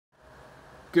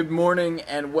Good morning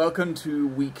and welcome to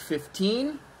week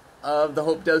 15 of the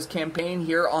Hope Does campaign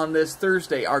here on this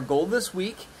Thursday. Our goal this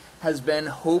week has been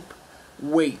Hope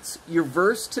Waits. Your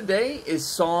verse today is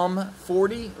Psalm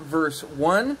 40 verse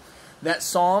 1. That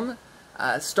psalm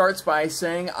starts by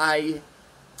saying, I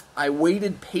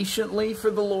waited patiently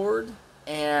for the Lord,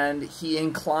 and he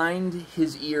inclined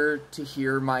his ear to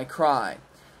hear my cry.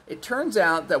 It turns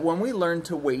out that when we learn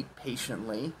to wait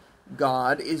patiently,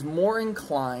 God is more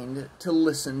inclined to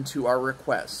listen to our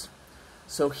requests.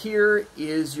 So here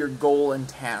is your goal and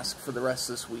task for the rest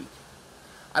of this week.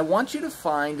 I want you to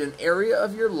find an area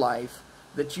of your life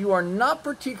that you are not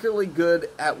particularly good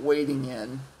at waiting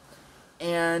in,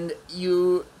 and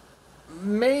you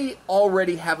may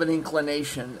already have an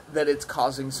inclination that it's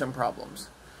causing some problems.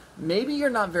 Maybe you're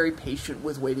not very patient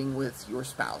with waiting with your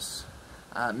spouse.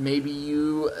 Maybe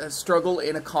you struggle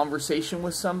in a conversation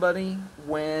with somebody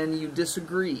when you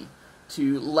disagree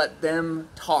to let them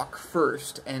talk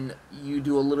first and you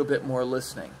do a little bit more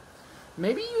listening.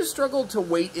 Maybe you struggle to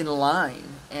wait in line,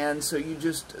 and so you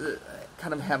just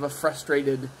kind of have a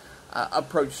frustrated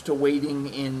approach to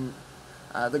waiting in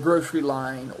the grocery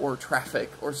line or traffic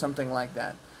or something like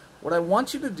that. What I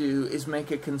want you to do is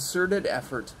make a concerted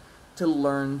effort to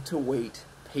learn to wait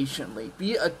patiently.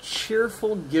 Be a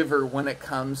cheerful giver when it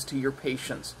comes to your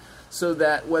patience, so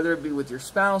that whether it be with your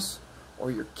spouse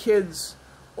or your kids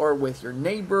or with your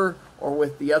neighbor or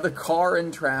with the other car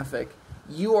in traffic,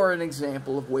 you are an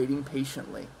example of waiting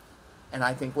patiently. And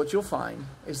I think what you'll find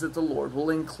is that the Lord will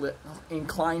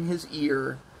incline his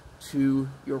ear to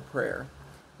your prayer.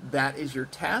 That is your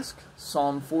task.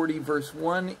 Psalm 40 verse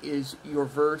 1 is your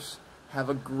verse. Have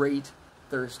a great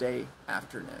Thursday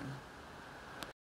afternoon.